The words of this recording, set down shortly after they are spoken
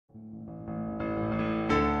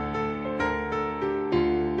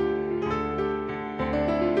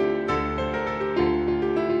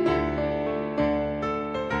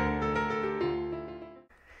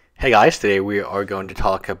Hey guys, today we are going to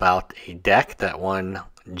talk about a deck that won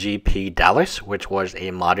GP Dallas, which was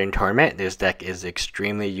a modern tournament. This deck is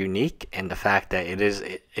extremely unique in the fact that it is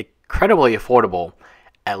incredibly affordable,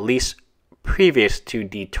 at least previous to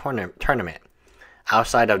the tournament.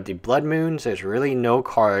 Outside of the Blood Moons, there's really no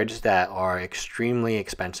cards that are extremely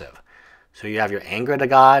expensive. So you have your Anger of the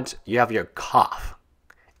Gods, you have your Cough.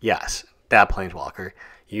 Yes, that Planeswalker.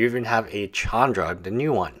 You even have a Chandra, the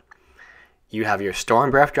new one. You have your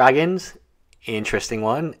Storm Breath Dragons, interesting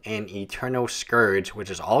one, and Eternal Scourge,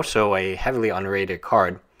 which is also a heavily underrated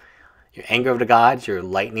card. Your Anger of the Gods, your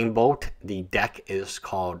Lightning Bolt. The deck is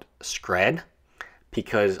called Scred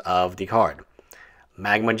because of the card.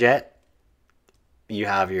 Magma Jet. You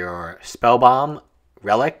have your Spellbomb,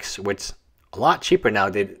 Relics, which a lot cheaper now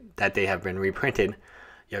that they have been reprinted.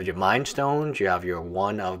 You have your Mind Stones, you have your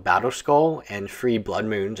 1 of Battle Skull, and free Blood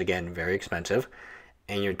Moons, again, very expensive.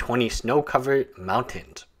 And your 20 snow-covered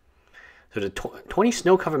mountains. So the 20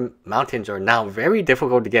 snow-covered mountains are now very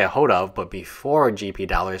difficult to get a hold of, but before GP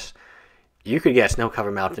Dallas, you could get a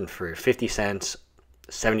snow-covered mountain for 50 cents,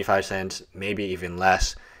 75 cents, maybe even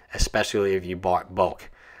less, especially if you bought bulk.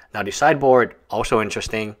 Now the sideboard, also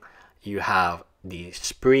interesting. You have the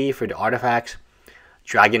Spree for the artifacts,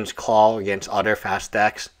 Dragon's Claw against other fast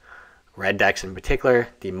decks, red decks in particular,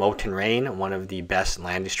 the Molten Rain, one of the best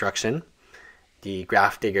land destruction, the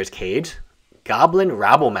Grafdigger's Cage, Goblin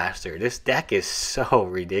Rabblemaster. This deck is so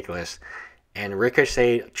ridiculous. And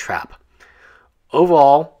Ricochet Trap.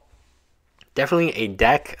 Overall, definitely a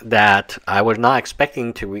deck that I was not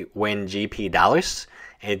expecting to win GP Dallas.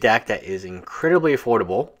 A deck that is incredibly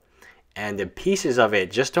affordable. And the pieces of it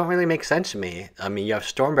just don't really make sense to me. I mean, you have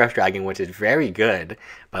Storm Breath Dragon, which is very good.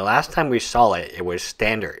 But last time we saw it, it was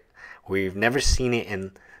standard. We've never seen it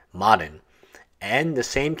in modern. And the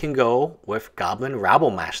same can go with Goblin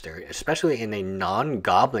Rabblemaster, especially in a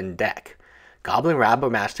non-goblin deck. Goblin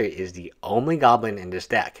Rabblemaster is the only goblin in this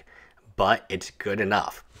deck, but it's good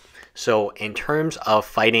enough. So in terms of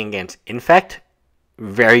fighting against Infect,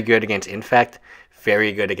 very good against Infect,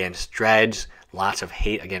 very good against Dredge, lots of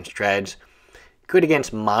hate against Dredge. Good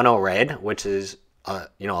against Mono Red, which is a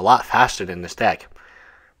lot faster than this deck.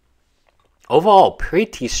 Overall,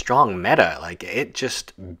 pretty strong meta. Like, it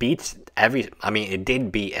just beats it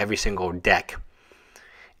did beat every single deck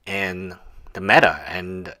in the meta,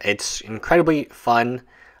 and it's incredibly fun,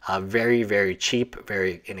 very, very cheap,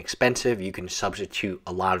 very inexpensive. You can substitute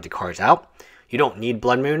a lot of the cards out. You don't need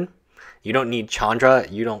Blood Moon, you don't need Chandra,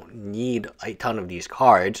 you don't need a ton of these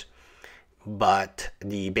cards, but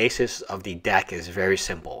the basis of the deck is very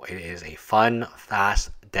simple. It is a fun,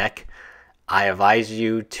 fast deck. I advise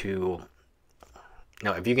you to,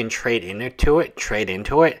 if you can trade into it, trade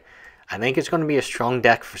into it. I think it's going to be a strong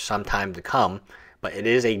deck for some time to come, but it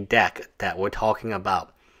is a deck that we're talking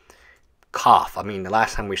about. Cough. I mean, the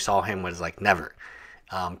last time we saw him was like never.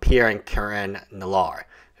 Pierre and Karen Nalar,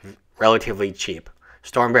 relatively cheap.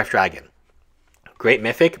 Storm Breath Dragon, great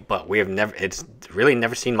mythic, but it's really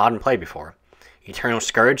never seen modern play before. Eternal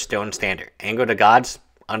Scourge, still in standard. Anger of the Gods,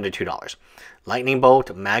 under $2. Lightning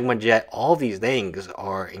Bolt, Magma Jet, all these things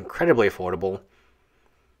are incredibly affordable.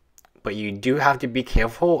 But you do have to be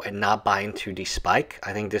careful and not buy into the spike.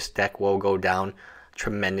 I think this deck will go down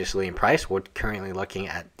tremendously in price. We're currently looking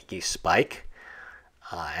at the spike.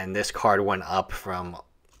 And this card went up from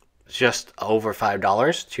just over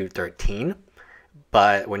 $5 to $13.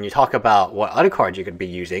 But when you talk about what other cards you could be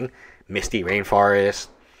using, Misty Rainforest,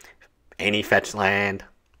 any fetch land,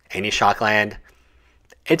 any shock land,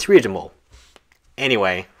 it's reasonable.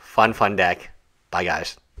 Anyway, fun deck. Bye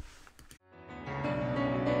guys.